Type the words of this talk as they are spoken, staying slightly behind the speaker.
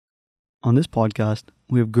On this podcast,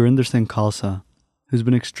 we have Gurinder Singh Khalsa, who's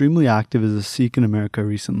been extremely active as a Sikh in America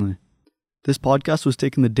recently. This podcast was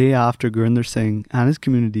taken the day after Gurinder Singh and his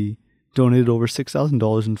community donated over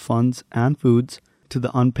 $6,000 in funds and foods to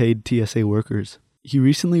the unpaid TSA workers. He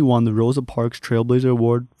recently won the Rosa Parks Trailblazer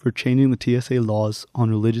Award for changing the TSA laws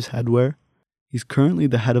on religious headwear. He's currently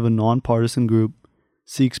the head of a non-partisan group,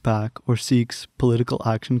 Sikhs PAC or Sikhs Political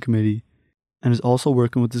Action Committee, and is also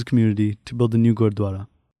working with his community to build a new Gurdwara.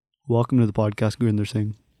 Welcome to the podcast, Gurinder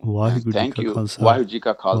Singh. Thank you. Waheguru Ji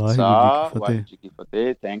Ka Khalsa, Waheguru Ji Ki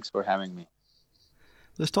Fateh. Thanks for having me.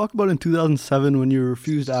 Let's talk about in 2007 when you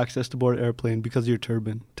refused access to board an airplane because of your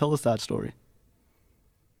turban. Tell us that story.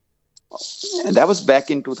 That was back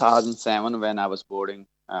in 2007 when I was boarding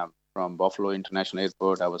from Buffalo International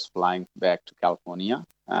Airport. I was flying back to California,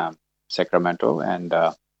 Sacramento, and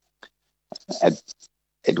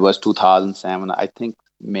it was 2007, I think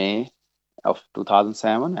May of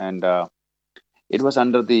 2007, and it was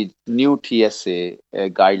under the new TSA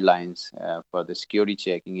guidelines for the security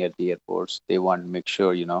checking at the airports. They want to make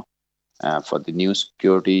sure, for the new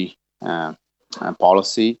security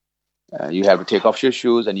policy, you have to take off your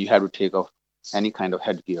shoes and you have to take off any kind of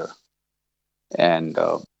headgear. And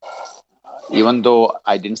even though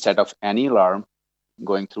I didn't set off any alarm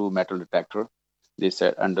going through metal detector, they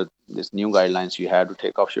said under this new guidelines, you have to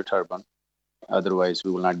take off your turban. Otherwise,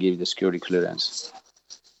 we will not give you the security clearance.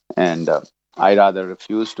 And I rather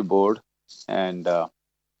refused to board. And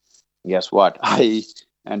guess what? I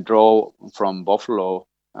drove from Buffalo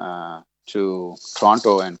to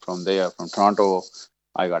Toronto. And from Toronto,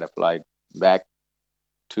 I got a flight back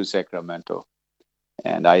to Sacramento.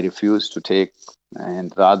 And I refused to take,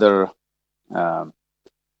 and rather, I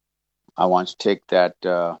want to take that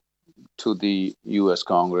to the U.S.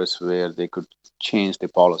 Congress where they could change the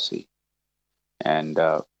policy. And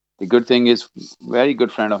the good thing is, very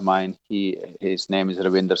good friend of mine, his name is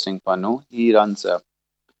Ravinder Singh Pannu. He runs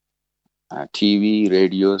TV,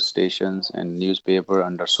 radio stations, and newspaper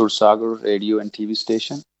under Sursagar radio and TV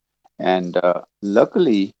station. And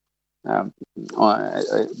luckily, the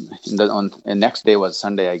next day was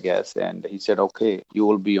Sunday, I guess, and he said, "Okay, you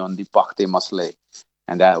will be on the Pakhte Masle,"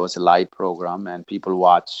 and that was a live program, and people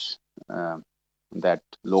watch that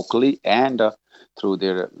locally and through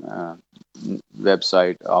their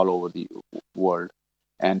website all over the world.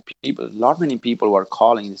 And many people were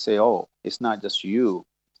calling and say, "Oh, it's not just you,"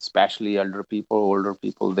 especially older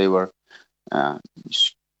people. They were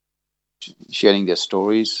sharing their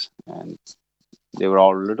stories, and they were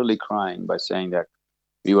all literally crying by saying that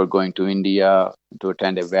we were going to India to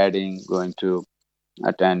attend a wedding, going to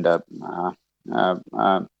attend a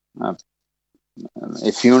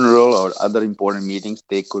funeral or other important meetings.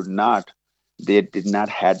 They did not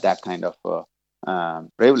have that kind of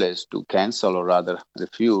privilege to cancel or rather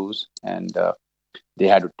refuse. And they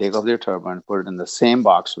had to take off their turban, put it in the same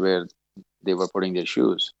box where they were putting their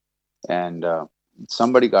shoes. And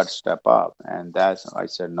somebody got to step up. And I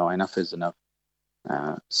said, no, enough is enough.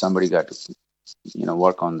 Somebody got to,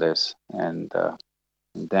 work on this. And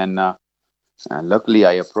then luckily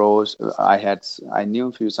I approached. I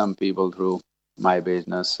knew some people through my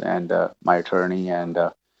business and my attorney, and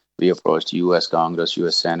we approached U.S. Congress,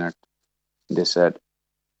 U.S. Senate. They said,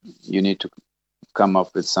 you need to come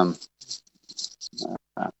up with some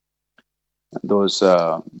those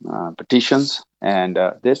petitions. And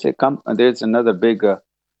there's another big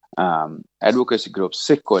advocacy group,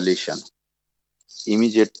 Sikh Coalition.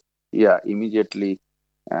 Immediately,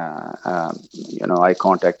 I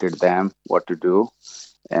contacted them what to do.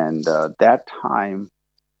 And that time,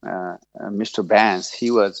 Mr. Vance,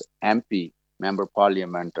 he was MP, Member of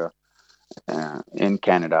Parliament in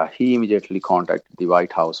Canada. He immediately contacted the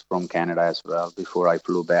White House from Canada as well before I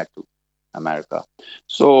flew back to America.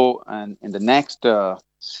 So, and in the next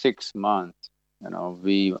 6 months,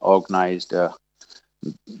 we organized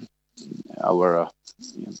our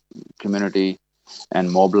community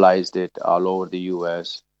and mobilized it all over the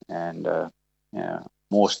U.S. And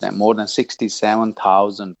more than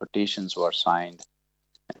 67,000 petitions were signed.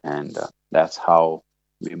 And that's how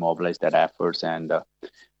we mobilized that efforts. And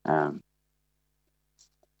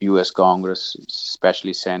U.S. Congress,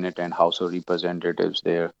 especially Senate and House of Representatives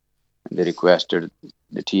there, they requested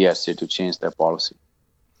the TSA to change their policy.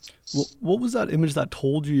 Well, what was that image that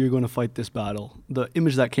told you you're going to fight this battle? The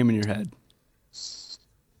image that came in your head?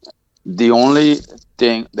 The only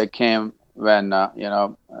thing that came when,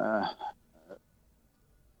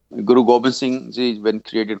 Guru Gobind Singh Ji, when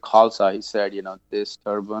created Khalsa, he said, this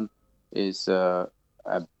turban is a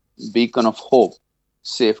beacon of hope,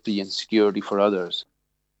 safety, and security for others.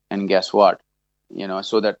 And guess what?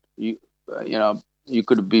 So that you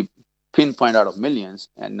could be pinpoint out of millions.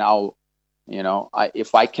 And now,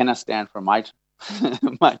 if I cannot stand for my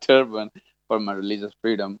my turban, for my religious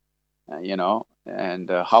freedom, and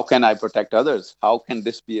how can I protect others? How can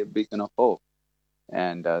this be a beacon of hope?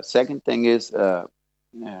 And second thing is, uh,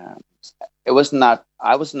 I was not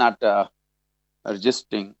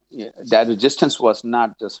resisting. That resistance was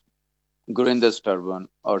not just Gurinder's turban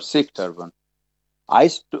or Sikh turban. I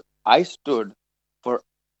stood for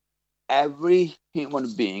every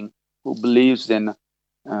human being who believes in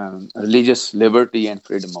religious liberty and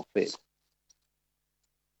freedom of faith.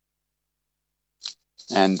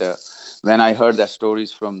 And when I heard the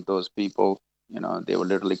stories from those people, they were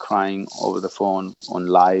literally crying over the phone on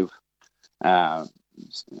live, uh,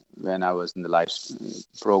 when I was in the live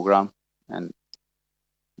program, and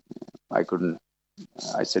I couldn't.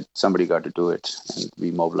 I said somebody got to do it, and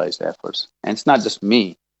we mobilized efforts. And it's not just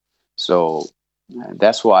me. So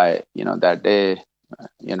that's why that day,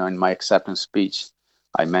 in my acceptance speech,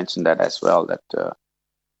 I mentioned that as well. That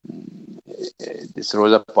this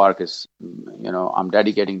Rosa Parks is, I'm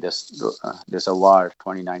dedicating this award,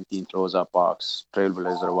 2019 Rosa Parks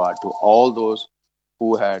Trailblazer Award, to all those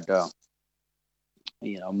who had,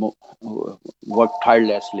 who worked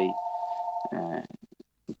tirelessly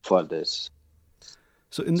for this.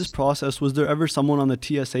 So in this process, was there ever someone on the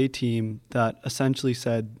TSA team that essentially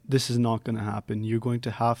said, this is not going to happen, you're going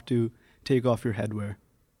to have to take off your headwear?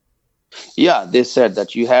 Yeah, they said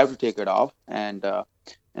that you have to take it off. And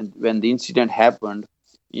when the incident happened,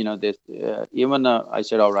 this even I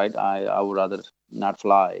said, all right, I would rather not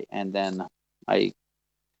fly. And then I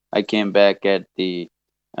came back at the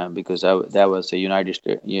because that was a United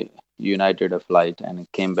flight, and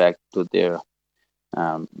it came back to their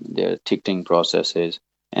ticketing processes,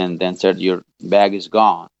 and then said your bag is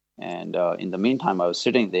gone. And in the meantime, I was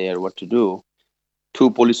sitting there, what to do. Two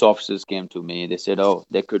police officers came to me. They said, oh,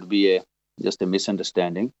 there could be just a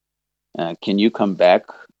misunderstanding. Can you come back?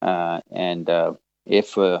 And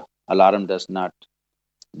if alarm does not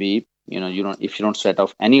beep, if you don't set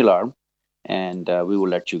off any alarm, and we will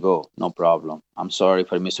let you go, no problem. I'm sorry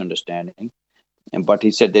for misunderstanding. But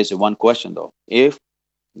he said there's one question though. If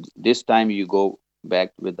this time you go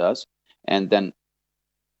back with us, and then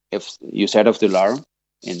if you set off the alarm,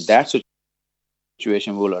 in that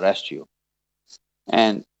situation, we'll arrest you.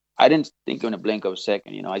 And I didn't think in a blink of a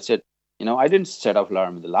second. I said, I didn't set off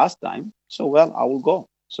alarm the last time, so well, I will go.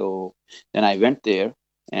 So then I went there,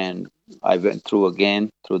 and I went through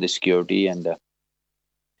the security, and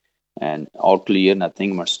all clear,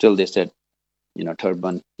 nothing. But still, they said,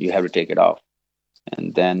 turban, you have to take it off.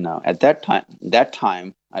 And then at that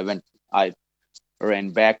time, I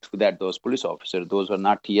ran back to those police officers. Those were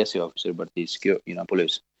not TSA officers, but the security,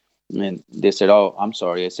 police. And they said, "Oh, I'm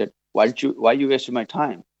sorry." I said, "Why you wasted my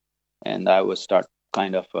time?" And I would start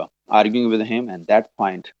kind of arguing with him. And at that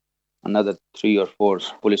point, another 3 or 4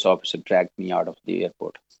 police officers dragged me out of the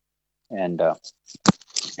airport, and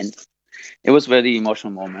it was a very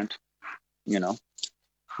emotional moment,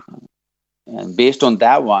 And based on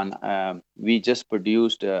that one, we just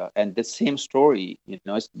produced, and the same story,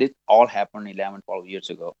 this all happened 11, 12 years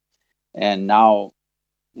ago. And now,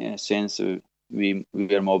 since we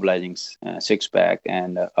are mobilizing Sixpack,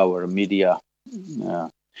 and our media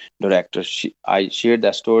director, I shared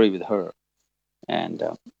that story with her. And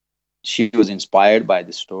she was inspired by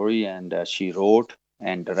the story, and she wrote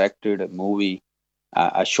and directed a movie,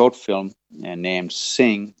 a short film named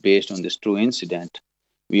Sing, based on this true incident.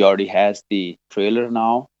 We already has the trailer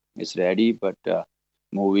now; it's ready, but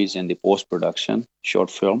movies in the post-production, short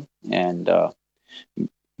film, and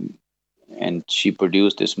she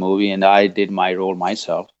produced this movie, and I did my role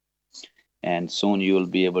myself. And soon you will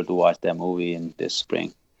be able to watch that movie in this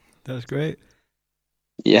spring. That's great.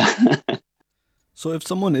 Yeah. So if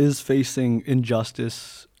someone is facing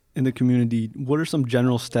injustice in the community, what are some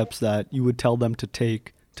general steps that you would tell them to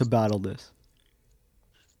take to battle this?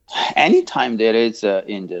 Anytime there is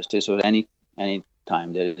injustice, or any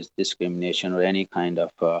time there is discrimination, or any kind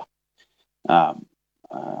of um,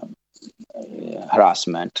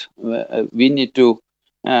 harassment, we need to,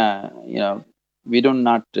 we do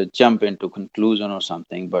not jump into conclusion or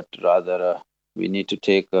something, but rather we need to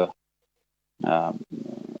take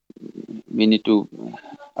we need to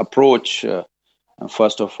approach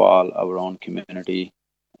first of all our own community,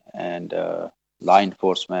 and law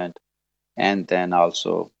enforcement, and then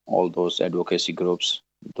also all those advocacy groups,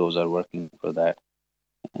 those are working for that.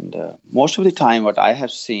 And most of the time, what I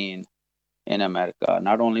have seen in America,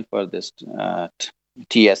 not only for this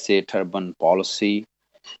TSA turban policy,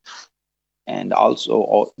 and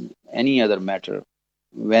also any other matter,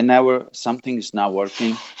 whenever something is not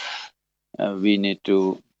working, we need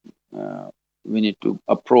to we need to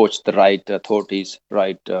approach the right authorities,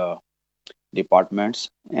 right departments,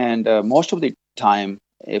 and most of the time,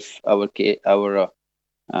 if our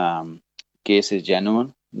um, case is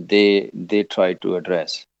genuine, they try to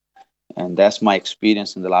address, and that's my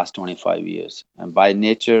experience in the last 25 years. And by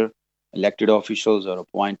nature, elected officials or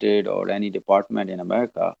appointed or any department in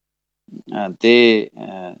America, they're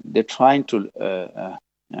trying to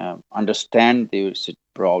understand the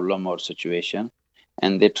problem or situation,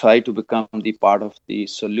 and they try to become the part of the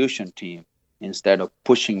solution team instead of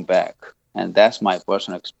pushing back. And that's my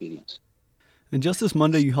personal experience. And just this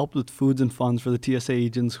Monday, you helped with foods and funds for the TSA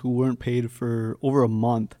agents who weren't paid for over a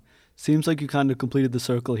month. Seems like you kind of completed the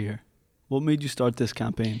circle here. What made you start this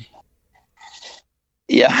campaign?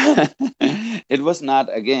 Yeah, it was not,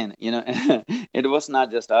 again, it was not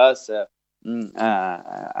just us.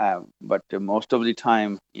 But most of the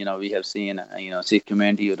time, we have seen, Sikh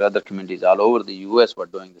community or other communities all over the U.S. were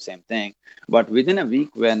doing the same thing. But within a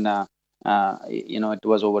week, when it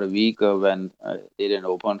was over a week when they didn't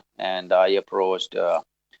open, and I approached uh,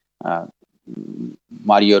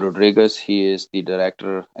 Mario Rodriguez. He is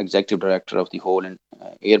the executive director of the whole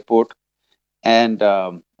airport, and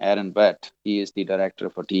Aaron Bett. He is the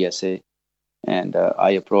director for TSA, and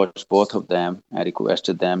I approached both of them. I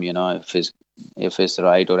requested them, if it's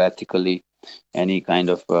right or ethically, any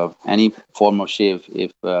kind of any form of shape,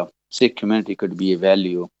 if Sikh community could be a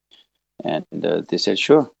value, and they said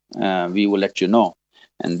sure, we will let you know.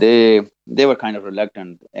 And they were kind of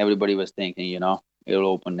reluctant. Everybody was thinking, it'll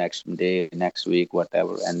open next day, next week,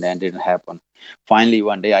 whatever, and then didn't happen. Finally,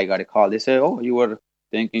 one day I got a call. They said, "Oh, you were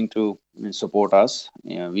thinking to support us.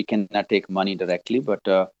 We cannot take money directly, but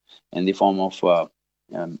in the form of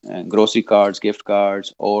grocery cards, gift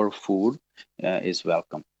cards, or food is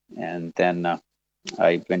welcome." And then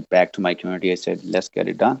I went back to my community. I said, "Let's get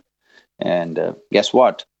it done." And guess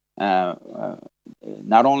what? Uh, uh,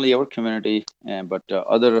 Not only our community, but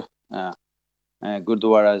other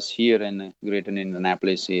gurdwaras here in the Greater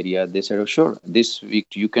Indianapolis area, they said, "Oh, sure, this week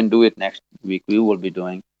you can do it. Next week we will be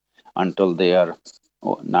doing until they are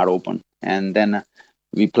not open." And then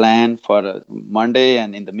we plan for Monday,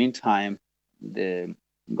 and in the meantime, the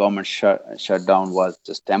government shutdown was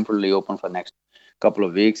just temporarily open for next couple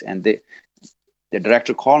of weeks, and the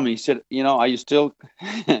director called me. He said, "Are you still?"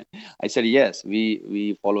 I said, "Yes,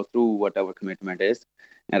 we follow through what our commitment is,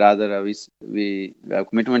 and rather we our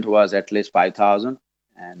commitment was at least 5,000,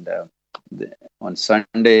 and on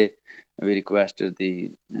Sunday we requested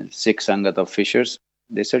the Sikh Sangat of Fishers.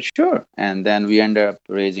 They said sure, and then we ended up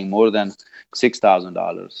raising more than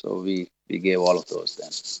 $6,000. So we gave all of those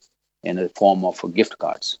then in the form of gift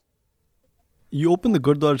cards. You opened the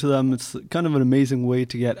Gurdwara to them. It's kind of an amazing way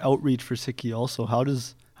to get outreach for Sikhi also. How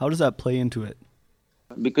does that play into it?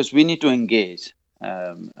 Because we need to engage.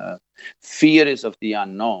 Fear is of the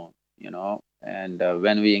unknown, and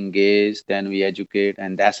when we engage, then we educate,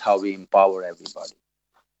 and that's how we empower everybody.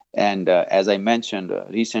 And as I mentioned,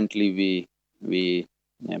 recently we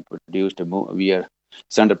produced a movie.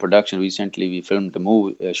 It's under production. Recently, we filmed a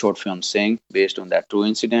movie, a short film, Sing, based on that true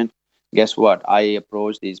incident. Guess what? I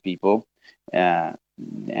approached these people, uh,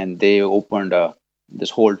 and they opened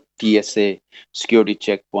this whole TSA security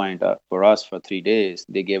checkpoint for us for 3 days.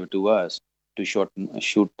 They gave it to us to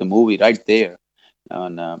shoot the movie right there,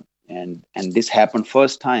 and this happened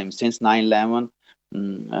first time since 9/11.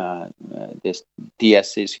 This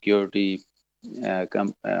TSA security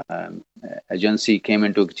agency came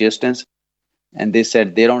into existence, and they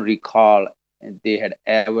said they don't recall they had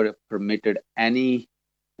ever permitted any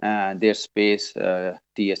their space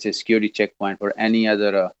TSA security checkpoint for any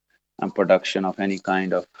other production of any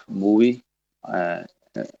kind of movie. Uh,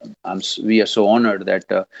 we are so honored that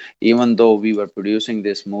even though we were producing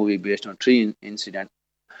this movie based on tree incident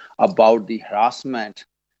about the harassment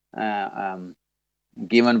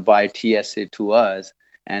given by TSA to us,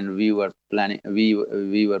 and we were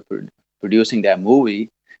producing that movie,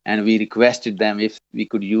 and we requested them if we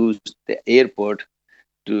could use the airport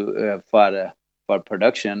to for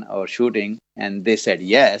production or shooting, and they said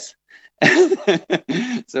yes.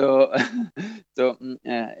 so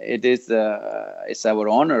it's our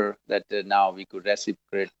honor that now we could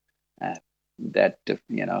reciprocate that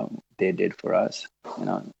they did for us.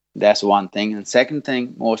 That's one thing. And second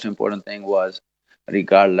thing, most important thing was,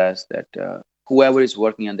 regardless that whoever is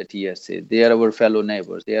working on the TSA, they are our fellow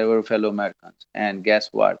neighbors, they are our fellow Americans. And guess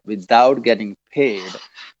what? Without getting paid,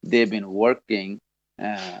 they've been working.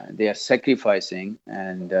 They are sacrificing,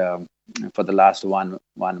 and for the last one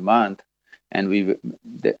month, and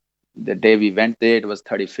the day we went there, it was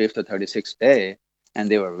 35th or 36th day, and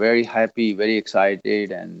they were very happy, very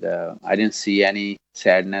excited, and I didn't see any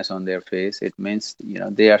sadness on their face. It means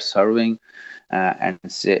they are serving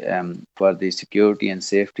for the security and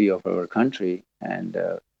safety of our country, and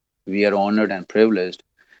we are honored and privileged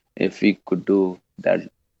if we could do that,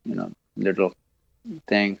 little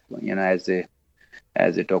thing,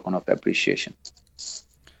 as a token of appreciation.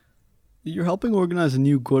 You're helping organize a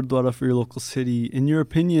new Gurdwara for your local city. In your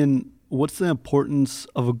opinion, what's the importance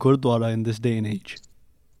of a Gurdwara in this day and age?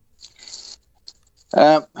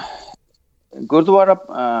 Gurdwara,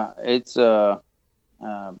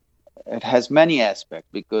 it has many aspects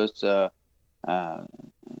because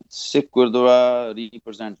Sikh Gurdwara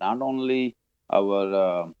represent not only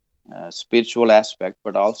our spiritual aspect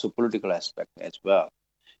but also political aspect as well.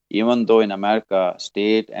 Even though in America,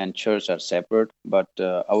 state and church are separate, but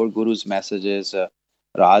our Guru's message is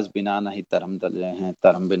Raj bina nahi dharam dale hain,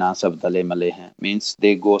 dharam bina sab dale male hain, means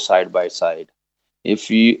they go side by side. If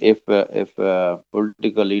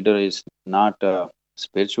political leader is not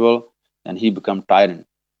spiritual, then he become tyrant,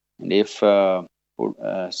 and if political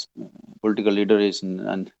leader is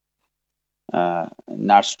not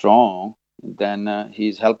strong, then he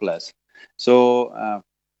is helpless. So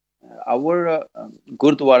our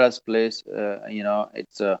Gurdwara's place,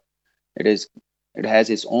 it has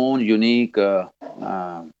its own unique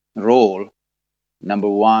role. Number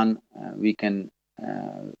one,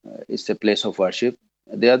 it's a place of worship.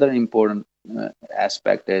 The other important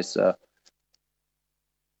aspect is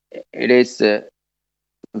it is a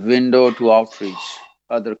window to outreach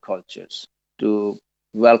other cultures, to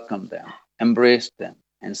welcome them, embrace them,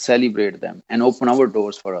 and celebrate them, and open our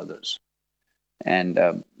doors for others. And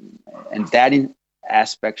that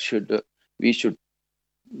aspect we should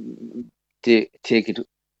take it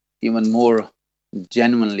even more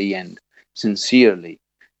genuinely and sincerely.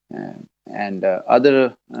 And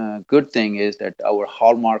other good thing is that our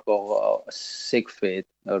hallmark of Sikh faith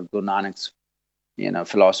or Guru Nanak's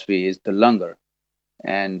philosophy is the langar.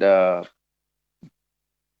 And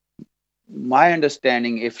my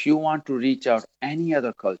understanding, if you want to reach out any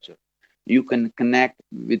other culture, you can connect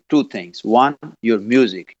with two things. One, your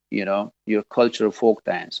music, your cultural folk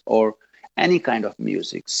dance or any kind of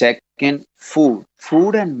music. Second,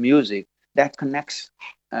 food and music that connects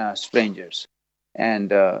strangers.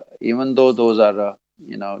 And even though those are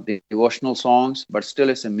the devotional songs, but still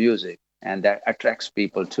it's a music, and that attracts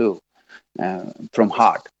people too from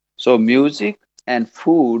heart. So music and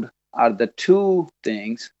food are the two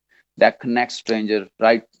things that connect strangers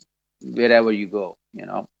right wherever you go.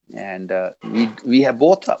 And we have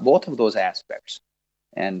both of those aspects,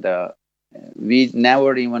 and we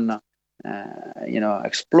never even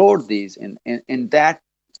explored these in that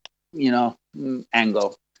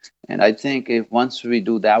angle. And I think if once we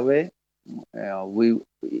do that way,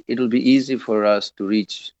 it'll be easy for us to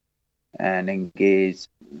reach and engage,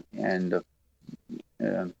 and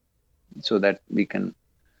so that we can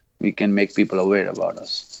make people aware about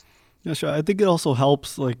us. Yeah, sure. I think it also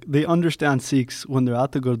helps, like, they understand Sikhs when they're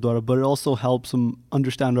at the Gurdwara, but it also helps them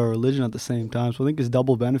understand our religion at the same time. So I think it's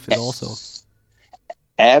double benefit also.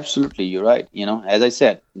 Absolutely, you're right. As I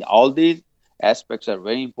said, all these aspects are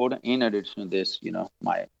very important. In addition to this,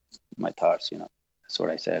 my thoughts, that's what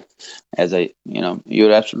I said.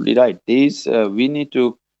 You're absolutely right. These we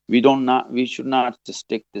should not just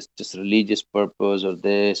stick this just religious purpose or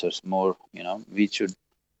this or more. We should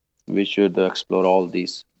explore all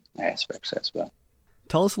these aspects as well.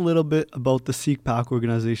 Tell us a little bit about the Sikh PAC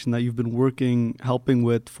organization that you've been helping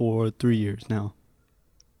with for 3 years now.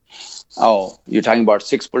 Oh, you're talking about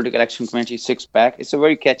Sikh Political Action Committee, Sikh PAC. It's a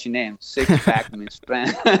very catchy name. Sikh PAC means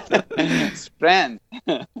strength. Strength.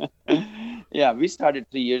 Yeah, we started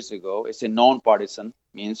 3 years ago. It's a non-partisan,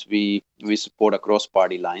 means we support across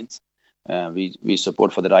party lines. We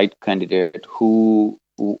support for the right candidate who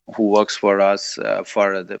works for us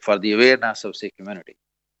for the awareness of Sikh community.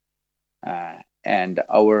 And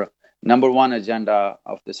our number one agenda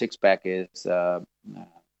of the Sikh PAC is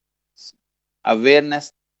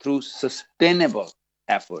awareness through sustainable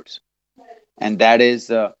efforts, and that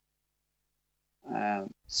is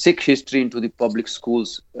Sikh history into the public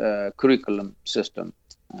schools curriculum system.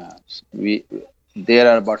 There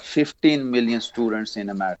are about 15 million students in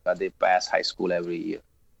America. They pass high school every year.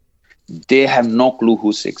 They have no clue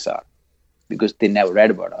who Sikhs are because they never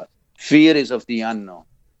read about us. Fear is of the unknown.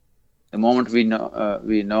 The moment we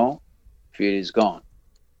know, fear is gone.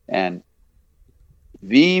 And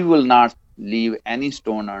we will not leave any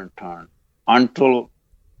stone unturned until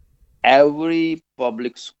every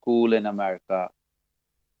public school in America,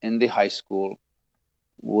 in the high school,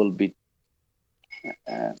 will be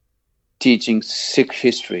teaching Sikh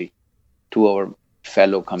history to our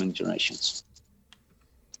fellow coming generations.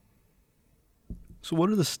 So, what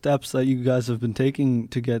are the steps that you guys have been taking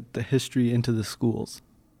to get the history into the schools?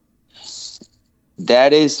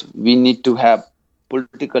 That is, we need to have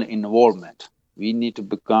political involvement. We need to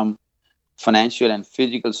become financial and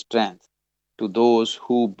physical strength to those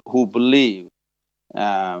who believe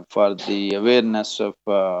for the awareness of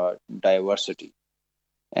diversity.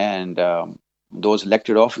 And those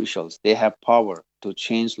elected officials, they have power to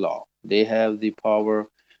change law. They have the power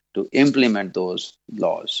to implement those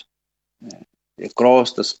laws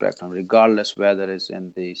across the spectrum, regardless whether it's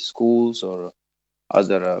in the schools or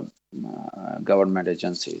other government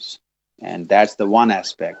agencies. And that's the one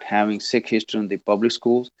aspect, having Sikh history in the public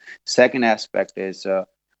schools. Second aspect is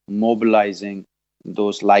mobilizing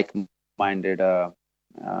those like-minded uh,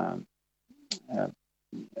 uh,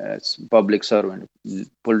 public servant,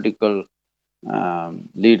 political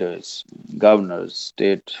leaders, governors,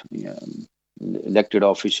 state elected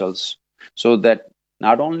officials, so that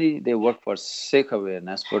not only they work for Sikh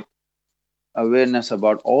awareness, but awareness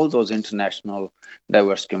about all those international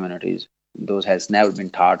diverse communities. Those has never been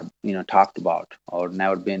talked about, or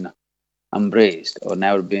never been embraced, or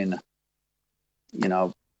never been, you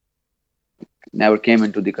know, never came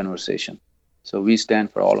into the conversation. So we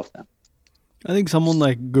stand for all of them. I think someone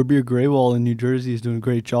like Gurbir Grewal in New Jersey is doing a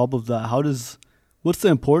great job of that. What's the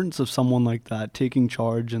importance of someone like that taking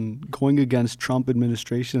charge and going against Trump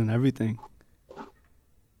administration and everything?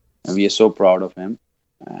 And we are so proud of him.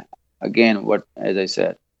 Again, as I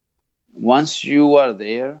said, once you are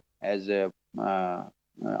there as a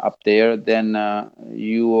up there, then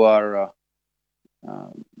you are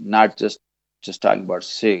not just talking about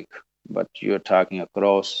Sikh, but you're talking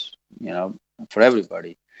across, for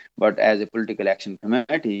everybody. But as a political action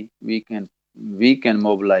committee, we can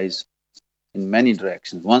mobilize in many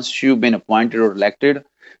directions. Once you've been appointed or elected,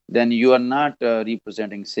 then you are not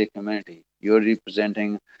representing Sikh community. You're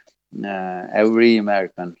representing every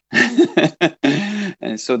American.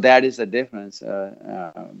 And so that is the difference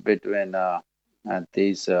between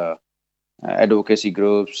these advocacy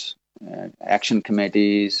groups, action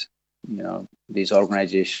committees, these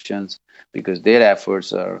organizations, because their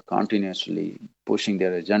efforts are continuously pushing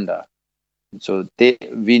their agenda. So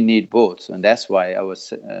we need both, and that's why our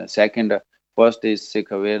first is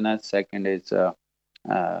Sikh awareness, second is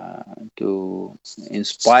to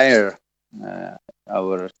inspire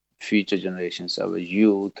our future generations, our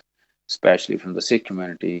youth, especially from the Sikh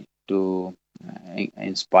community, to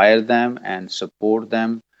inspire them and support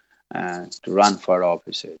them to run for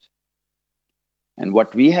offices. And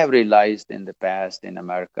what we have realized in the past in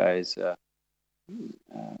America is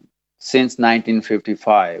since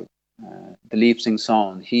 1955, Dalip Singh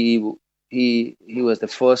Sond, he was the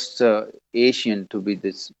first Asian to be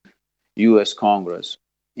this U.S. Congress,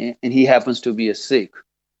 and he happens to be a Sikh.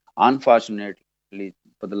 Unfortunately,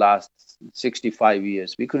 for the last 65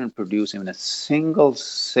 years, we couldn't produce even a single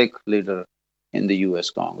Sikh leader in the U.S.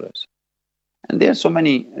 Congress. And there are so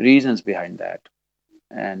many reasons behind that.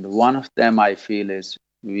 And one of them, I feel, is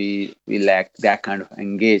we lack that kind of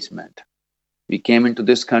engagement. We came into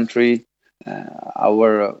this country,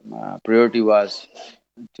 our priority was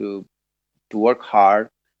to work hard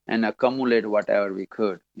and accumulate whatever we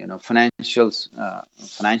could, financial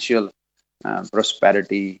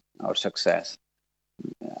prosperity or success.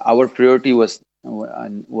 Our priority was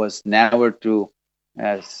never to,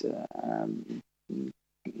 as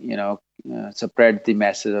spread the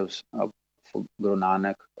message of Guru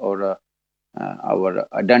Nanak or our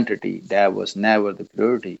identity. That was never the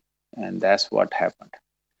priority, and that's what happened.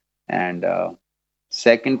 And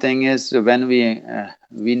second thing is, when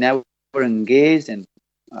we never engaged in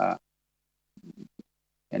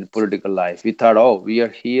political life. We thought, oh, we are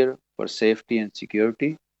here for safety and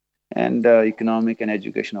security and economic and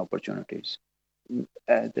education opportunities.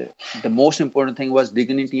 The most important thing was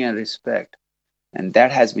dignity and respect, and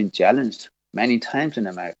that has been challenged many times in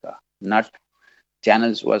America.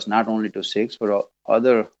 Challenge was not only to Sikhs but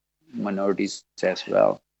other minorities as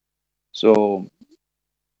well. So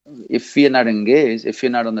if we are not engaged, if we're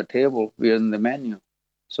not on the table, we are in the menu.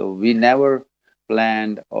 So we never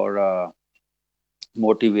planned or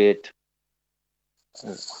motivate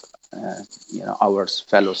our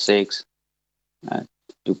fellow Sikhs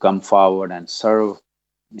to come forward and serve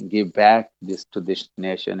and give back to this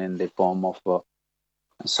nation in the form of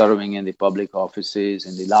serving in the public offices,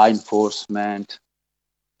 in the law enforcement,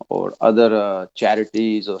 or other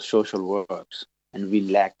charities or social works. And we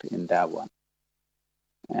lacked in that one.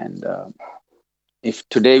 And if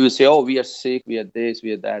today we say, oh, we are Sikh, we are this,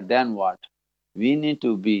 we are that, then what? We need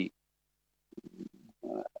to be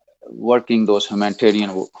working those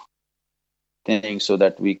humanitarian things so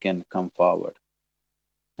that we can come forward.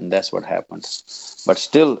 And that's what happened. But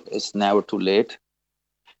still, it's never too late.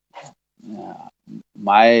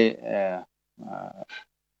 My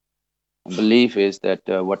belief is that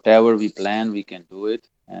whatever we plan, we can do it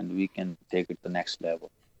and we can take it to the next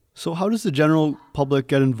level. So how does the general public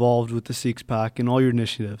get involved with the SIXPAC and all your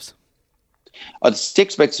initiatives? The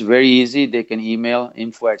SIXPAC is very easy. They can email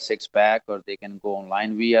info@SIXPAC or they can go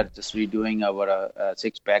online. We are just redoing our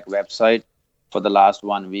SIXPAC website. For the last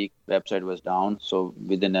 1 week, website was down. So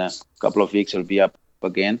within a couple of weeks, it'll be up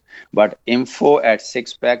again. But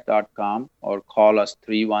info@sixpack.com or call us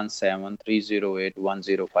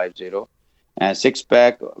 317-308-1050.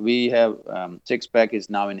 SIXPAC, we have SIXPAC is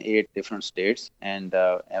now in 8 different states, and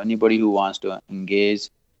anybody who wants to engage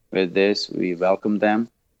with this, we welcome them.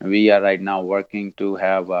 We are right now working to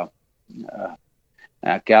have a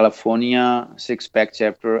California SIXPAC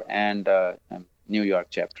chapter and New York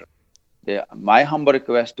chapter. My humble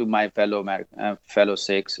request to my fellow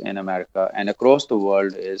Sikhs in America and across the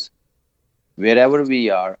world is, wherever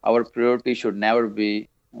we are, our priority should never be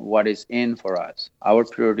what is in for us. Our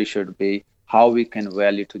priority should be how we can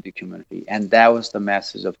value to the community. And that was the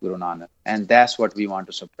message of Guru Nanak. And that's what we want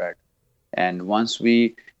to spread. And once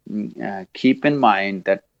we keep in mind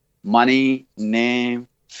that money, name,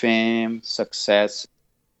 fame, success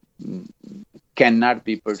cannot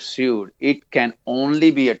be pursued. It can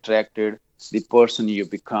only be attracted the person you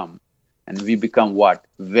become. And we become what?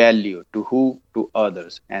 Value. To who? To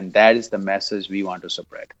others. And that is the message we want to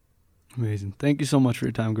spread. Amazing. Thank you so much for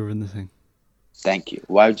your time, Gurvinder Singh. Thank you.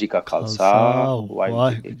 Waheguru Ji Ka Khalsa,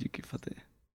 Waheguru Ji Ki Fateh.